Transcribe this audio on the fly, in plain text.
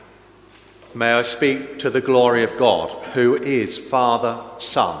May I speak to the glory of God, who is Father,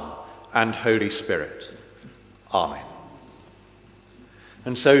 Son, and Holy Spirit. Amen.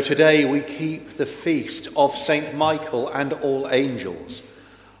 And so today we keep the feast of St. Michael and all angels,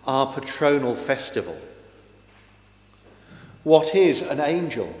 our patronal festival. What is an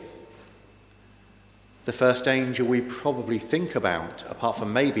angel? The first angel we probably think about, apart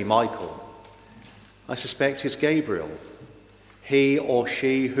from maybe Michael, I suspect is Gabriel, he or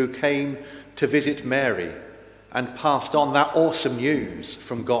she who came to visit Mary and passed on that awesome news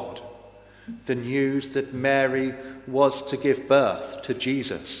from God, the news that Mary was to give birth to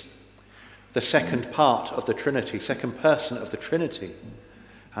Jesus, the second part of the Trinity, second person of the Trinity,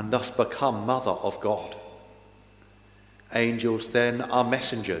 and thus become Mother of God. Angels then are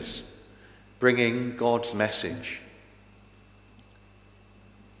messengers, bringing God's message.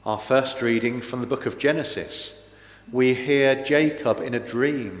 Our first reading from the book of Genesis, we hear Jacob in a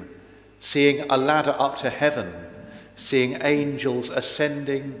dream, seeing a ladder up to heaven, seeing angels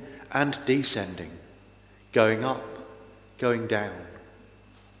ascending and descending, going up, going down.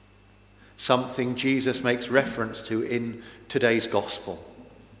 Something Jesus makes reference to in today's gospel.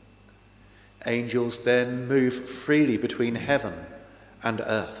 Angels then move freely between heaven and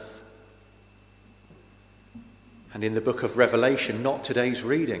earth. And in the book of Revelation, not today's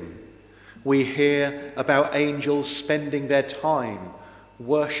reading, we hear about angels spending their time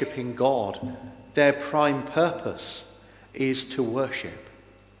worshipping God. Their prime purpose is to worship.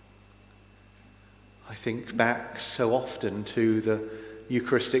 I think back so often to the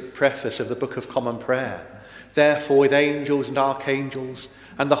Eucharistic preface of the Book of Common Prayer. Therefore, with angels and archangels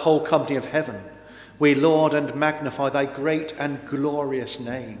and the whole company of heaven, we laud and magnify thy great and glorious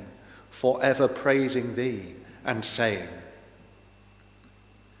name, forever praising thee and saying.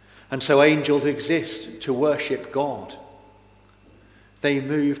 And so angels exist to worship God. They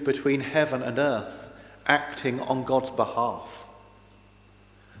move between heaven and earth, acting on God's behalf,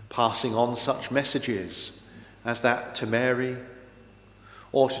 passing on such messages as that to Mary,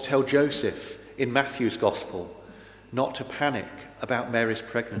 or to tell Joseph in Matthew's Gospel not to panic about Mary's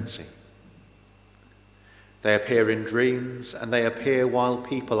pregnancy. They appear in dreams, and they appear while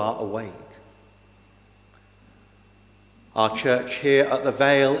people are awake. Our church here at the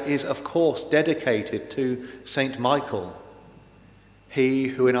Vale is, of course, dedicated to St. Michael, he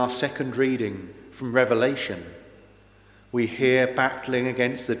who in our second reading from Revelation we hear battling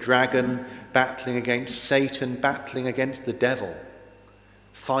against the dragon, battling against Satan, battling against the devil,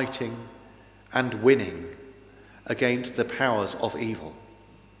 fighting and winning against the powers of evil.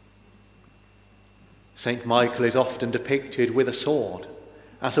 St. Michael is often depicted with a sword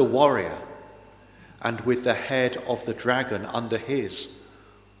as a warrior and with the head of the dragon under his,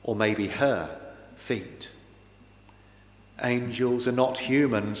 or maybe her, feet. Angels are not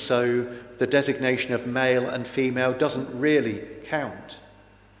human, so the designation of male and female doesn't really count.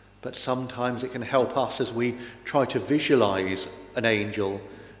 But sometimes it can help us as we try to visualize an angel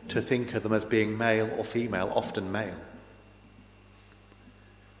to think of them as being male or female, often male.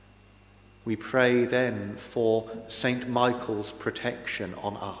 We pray then for St. Michael's protection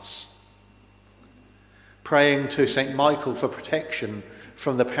on us. Praying to St. Michael for protection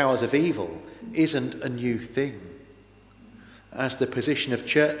from the powers of evil isn't a new thing, as the position of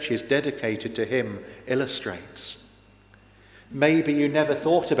churches dedicated to him illustrates. Maybe you never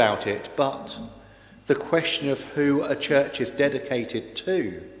thought about it, but the question of who a church is dedicated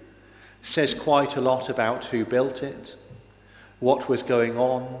to says quite a lot about who built it, what was going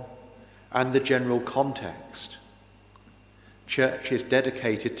on, and the general context. Churches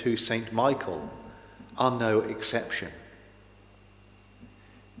dedicated to St. Michael are no exception.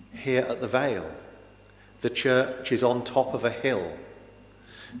 Here at the Vale, the church is on top of a hill.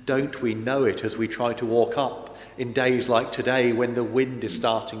 Don't we know it as we try to walk up in days like today when the wind is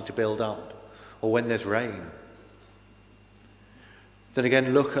starting to build up or when there's rain? Then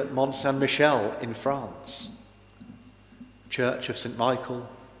again, look at Mont Saint-Michel in France. Church of St. Michael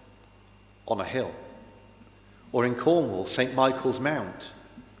on a hill. Or in Cornwall, St. Michael's Mount.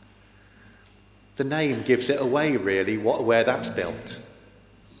 The name gives it away, really, where that's built.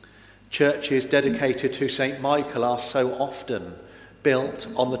 Churches dedicated to St. Michael are so often built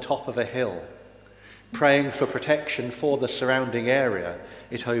on the top of a hill, praying for protection for the surrounding area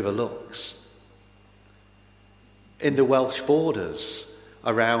it overlooks. In the Welsh borders,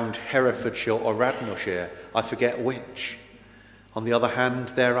 around Herefordshire or Radnorshire, I forget which, on the other hand,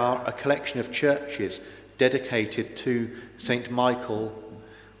 there are a collection of churches dedicated to St. Michael,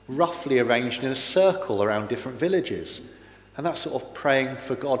 roughly arranged in a circle around different villages. And that's sort of praying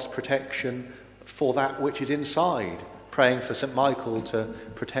for God's protection for that which is inside, praying for St. Michael to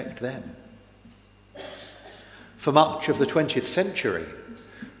protect them. For much of the 20th century,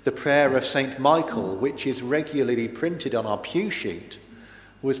 the prayer of St. Michael, which is regularly printed on our pew sheet,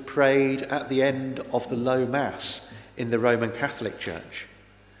 was prayed at the end of the Low Mass in the Roman Catholic Church,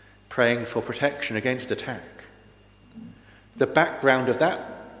 praying for protection against attack. The background of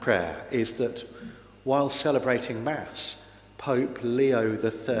that prayer is that while celebrating Mass, Pope Leo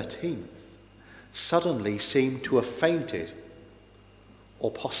XIII suddenly seemed to have fainted,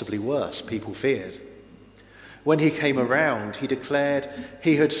 or possibly worse, people feared. When he came around, he declared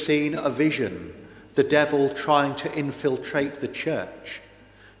he had seen a vision, the devil trying to infiltrate the church,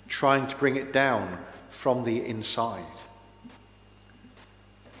 trying to bring it down from the inside.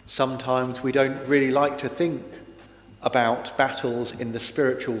 Sometimes we don't really like to think about battles in the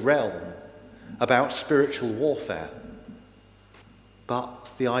spiritual realm, about spiritual warfare.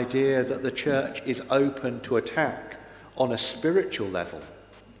 But the idea that the church is open to attack on a spiritual level,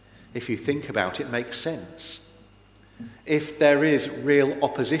 if you think about it, makes sense. If there is real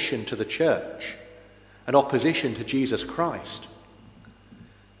opposition to the church, an opposition to Jesus Christ,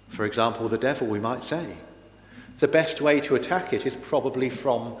 for example, the devil, we might say, the best way to attack it is probably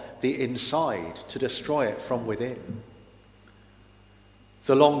from the inside, to destroy it from within.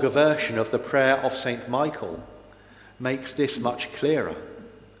 The longer version of the prayer of St. Michael makes this much clearer.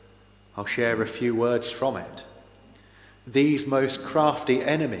 I'll share a few words from it. These most crafty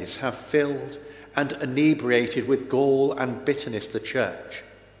enemies have filled and inebriated with gall and bitterness the church,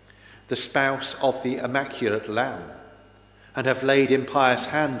 the spouse of the Immaculate Lamb, and have laid impious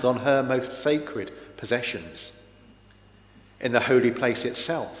hands on her most sacred possessions. In the holy place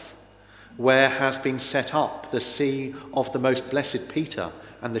itself, where has been set up the see of the most blessed Peter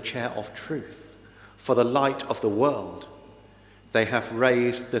and the chair of truth, for the light of the world, they have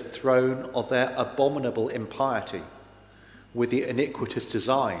raised the throne of their abominable impiety, with the iniquitous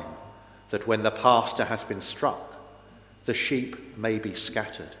design that when the pastor has been struck, the sheep may be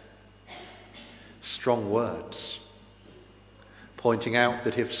scattered. Strong words, pointing out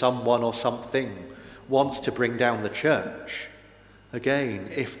that if someone or something wants to bring down the church, again,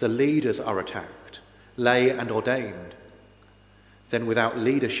 if the leaders are attacked, lay and ordained, then without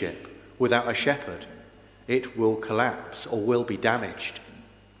leadership, without a shepherd, it will collapse or will be damaged.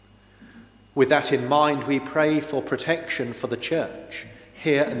 With that in mind, we pray for protection for the church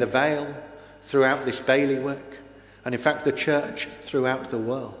here in the Vale, throughout this bailiwick, and in fact the church throughout the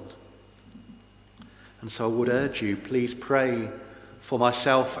world. And so I would urge you, please pray for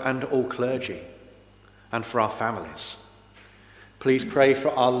myself and all clergy, and for our families. Please pray for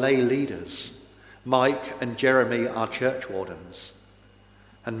our lay leaders, Mike and Jeremy, our church wardens,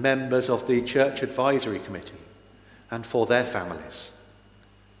 and members of the Church Advisory Committee, and for their families,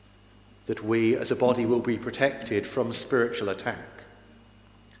 that we as a body will be protected from spiritual attack.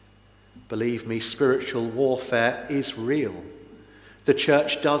 Believe me, spiritual warfare is real. The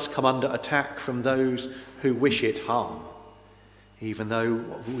church does come under attack from those who wish it harm, even though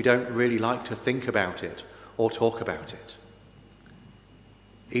we don't really like to think about it or talk about it.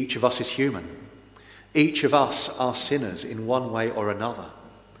 Each of us is human. Each of us are sinners in one way or another.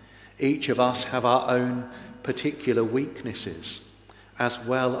 Each of us have our own particular weaknesses as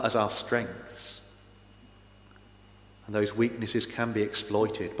well as our strengths. And those weaknesses can be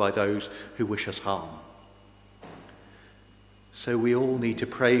exploited by those who wish us harm. So we all need to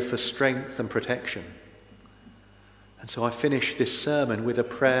pray for strength and protection. And so I finish this sermon with a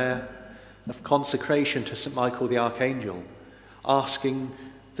prayer of consecration to St. Michael the Archangel, asking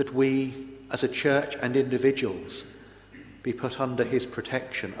that we as a church and individuals be put under his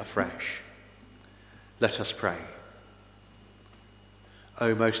protection afresh. Let us pray.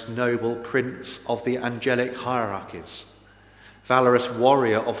 O most noble Prince of the angelic hierarchies, valorous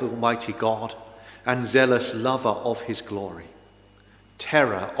warrior of the Almighty God, and zealous lover of his glory,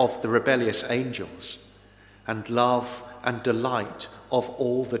 terror of the rebellious angels, and love and delight of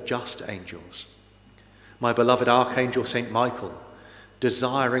all the just angels, my beloved Archangel St. Michael,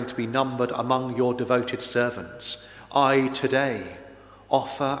 desiring to be numbered among your devoted servants, I today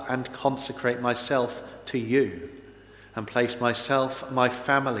offer and consecrate myself to you, and place myself, my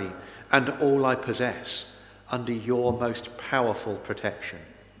family, and all I possess under your most powerful protection.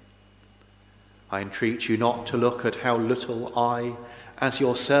 I entreat you not to look at how little I, as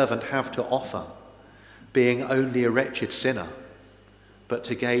your servant, have to offer, being only a wretched sinner, but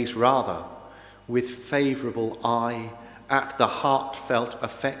to gaze rather with favourable eye at the heartfelt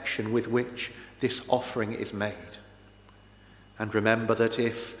affection with which this offering is made. And remember that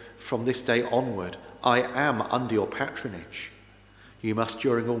if, from this day onward, I am under your patronage, you must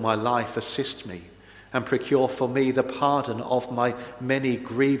during all my life assist me and procure for me the pardon of my many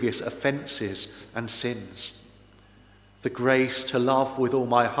grievous offences and sins, the grace to love with all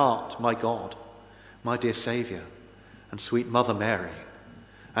my heart my God, my dear Saviour, and sweet Mother Mary,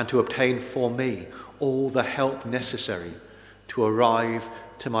 and to obtain for me all the help necessary to arrive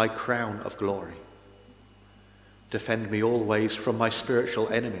to my crown of glory. Defend me always from my spiritual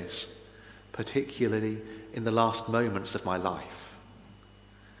enemies, particularly in the last moments of my life.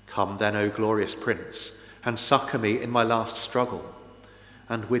 Come then, O glorious Prince, and succour me in my last struggle,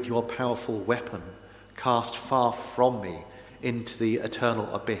 and with your powerful weapon cast far from me into the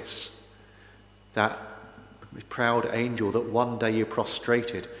eternal abyss, that proud angel that one day you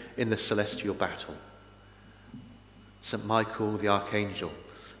prostrated in the celestial battle. St. Michael the Archangel,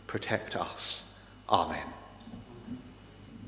 protect us. Amen.